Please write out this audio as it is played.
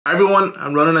Hi everyone,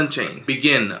 I'm Ronan Unchained.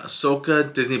 Begin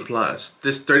Ahsoka Disney Plus.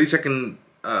 This 30-second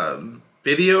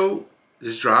video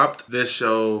is dropped. This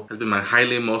show has been my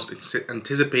highly most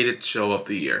anticipated show of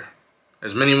the year.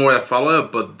 There's many more that follow,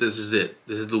 but this is it.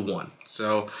 This is the one.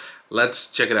 So let's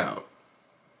check it out.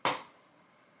 It's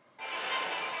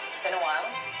been a while.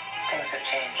 Things have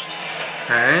changed.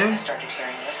 Okay. I started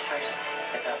hearing whispers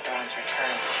about Thrawn's return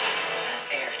as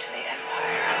heir to the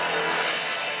Empire.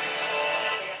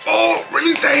 Oh,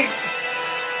 release date! The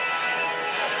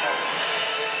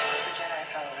Jedi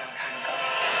fell a long time ago.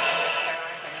 There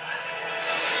aren't many left.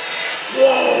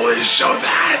 Whoa, they showed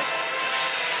that!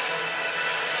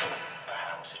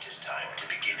 Perhaps it is time to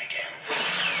begin again.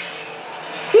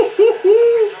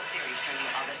 Original series streaming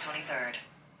August 23rd.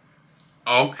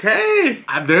 Okay.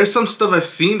 There's some stuff I've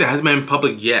seen that hasn't been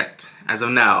public yet, as of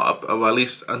now, or at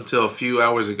least until a few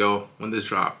hours ago when this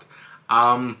dropped.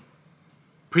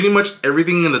 Pretty much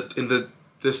everything in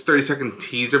this 30-second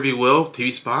teaser, if you will,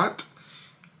 TV spot,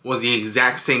 was the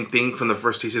exact same thing from the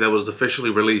first teaser that was officially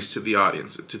released to the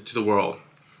audience, to the world.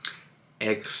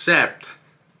 Except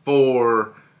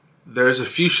for there's a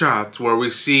few shots where we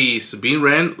see Sabine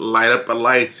Wren light up a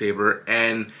lightsaber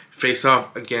and face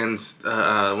off against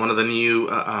one of the new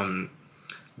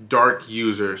dark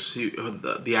users,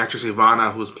 the actress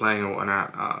Ivana, who's playing or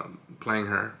whatnot, playing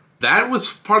her. That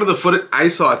was part of the footage I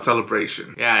saw at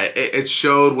Celebration. Yeah, it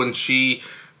showed when she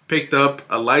picked up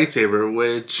a lightsaber,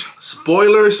 which,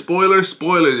 spoilers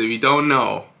if you don't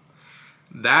know,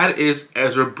 that is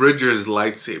Ezra Bridger's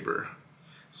lightsaber.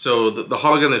 So the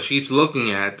hologram that she keeps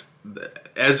looking at,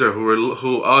 Ezra,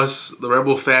 who us, the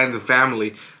Rebel fans and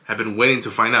family, have been waiting to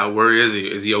find out, where is he?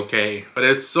 Is he okay? But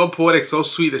it's so poetic, so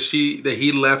sweet that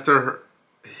he left her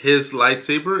his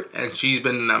lightsaber, and she's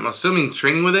been, I'm assuming,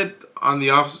 training with it on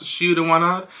the offshoot and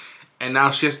whatnot, and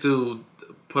now she has to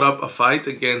put up a fight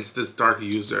against this dark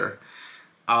user.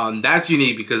 That's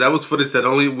unique because that was footage that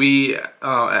only we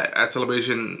at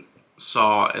Celebration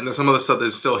saw, and there's some other stuff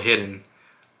that's still hidden.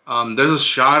 There's a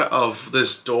shot of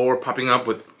this door popping up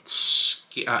with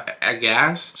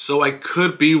gas, so I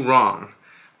could be wrong,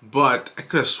 but I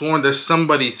could have sworn there's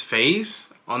somebody's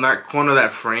face on that corner of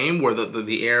that frame where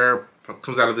the air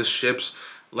comes out of this ship's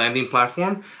landing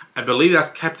platform. I believe that's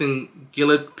Captain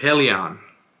Gilad Pellaeon,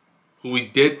 who we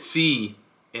did see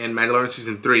in Mandalorian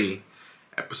Season 3,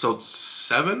 Episode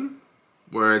 7,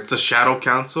 where it's the Shadow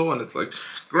Council, and it's like,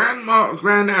 Grand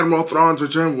Admiral Thrawn's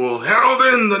return will herald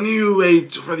in the new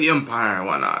age for the Empire and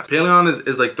whatnot. Pellaeon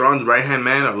is like Thrawn's right-hand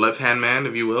man, or left-hand man,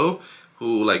 if you will,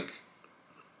 who, like,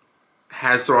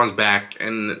 has Thrawn's back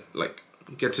and, like,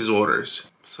 gets his orders.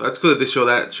 So that's good that they show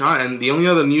that shot. And the only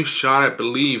other new shot, I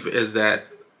believe, is that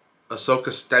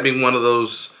Ahsoka stabbing one of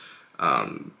those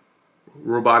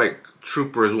robotic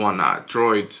troopers, whatnot,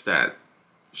 droids that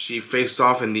she faced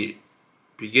off in the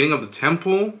beginning of the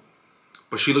temple,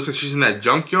 but she looks like she's in that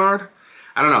junkyard.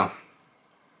 I don't know.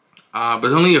 But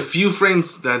there's only a few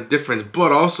frames that difference,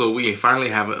 but also we finally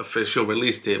have an official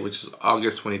release date, which is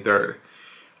August 23rd,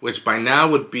 which by now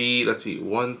would be, let's see,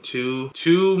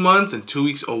 2 months and 2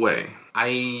 weeks away.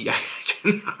 I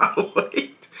cannot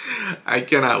wait. I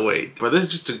cannot wait. But this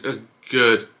is just a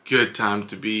good time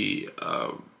to be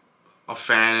a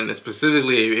fan, and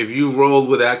specifically if you rolled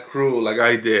with that crew like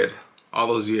I did all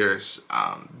those years,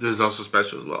 this is also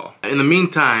special as well. In the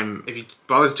meantime, if you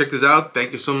bother to check this out,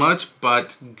 thank you so much.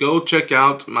 But go check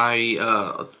out my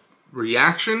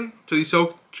reaction to the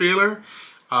Ahsoka trailer.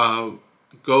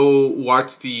 Go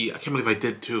watch the, I can't believe I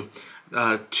did two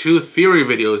theory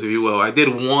videos, if you will. I did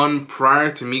one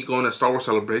prior to me going to Star Wars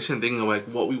Celebration, thinking of like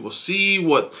what we will see,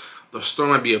 what the story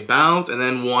might be about, and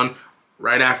then one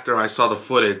right after I saw the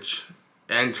footage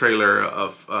and trailer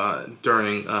of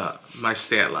during my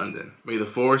stay at London. May the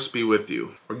Force be with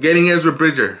you. We're getting Ezra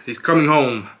Bridger. He's coming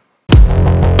home.